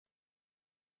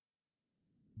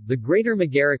The Greater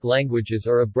Magaric languages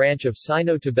are a branch of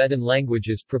Sino-Tibetan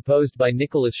languages proposed by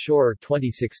Nicholas Schorer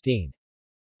 2016.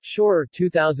 Schorer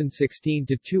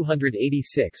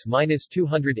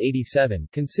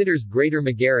 2016-286-287 considers Greater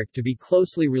Magaric to be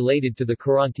closely related to the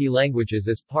Kiranti languages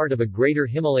as part of a Greater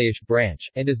Himalayish branch,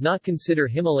 and does not consider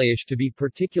Himalayish to be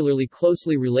particularly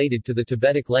closely related to the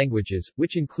Tibetic languages,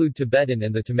 which include Tibetan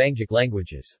and the Tamangic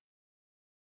languages.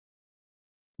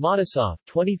 Matisoff,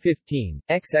 2015,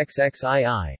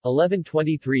 XXXII,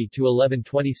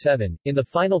 1123-1127, in the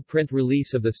final print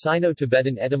release of the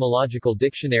Sino-Tibetan Etymological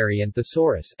Dictionary and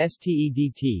Thesaurus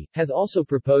STEDT, has also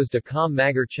proposed a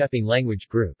Kham-Magar-Chepang language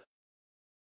group.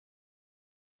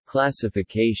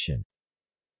 Classification.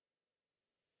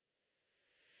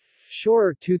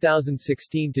 Schorer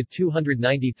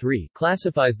 2016-293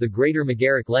 classifies the Greater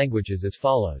Magaric languages as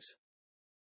follows.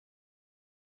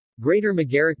 Greater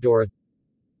Magaric Dora,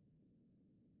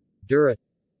 Dura,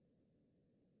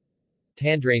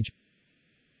 Tandrange,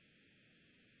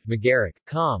 Magaric,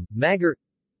 Kham, Magar,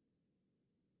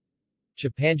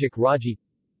 Chepangic Raji,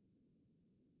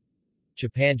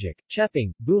 Chepangic,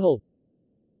 Chepang, Buhal,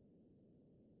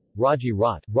 Raji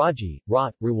Rat, Raji,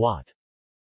 Rat, Ruwat.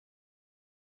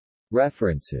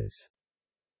 References.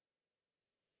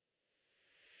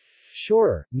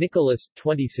 Schorer, Nicholas,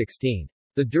 2016.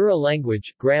 The Dura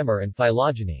Language, Grammar and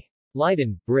Phylogeny.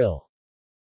 Leiden, Brill.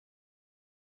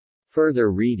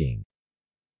 Further reading.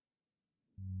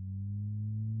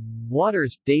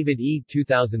 Waters, David E.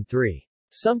 2003.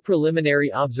 Some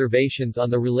Preliminary Observations on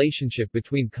the Relationship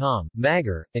between Kham,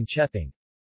 Magar, and Chepang.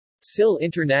 SIL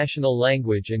International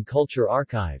Language and Culture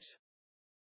Archives.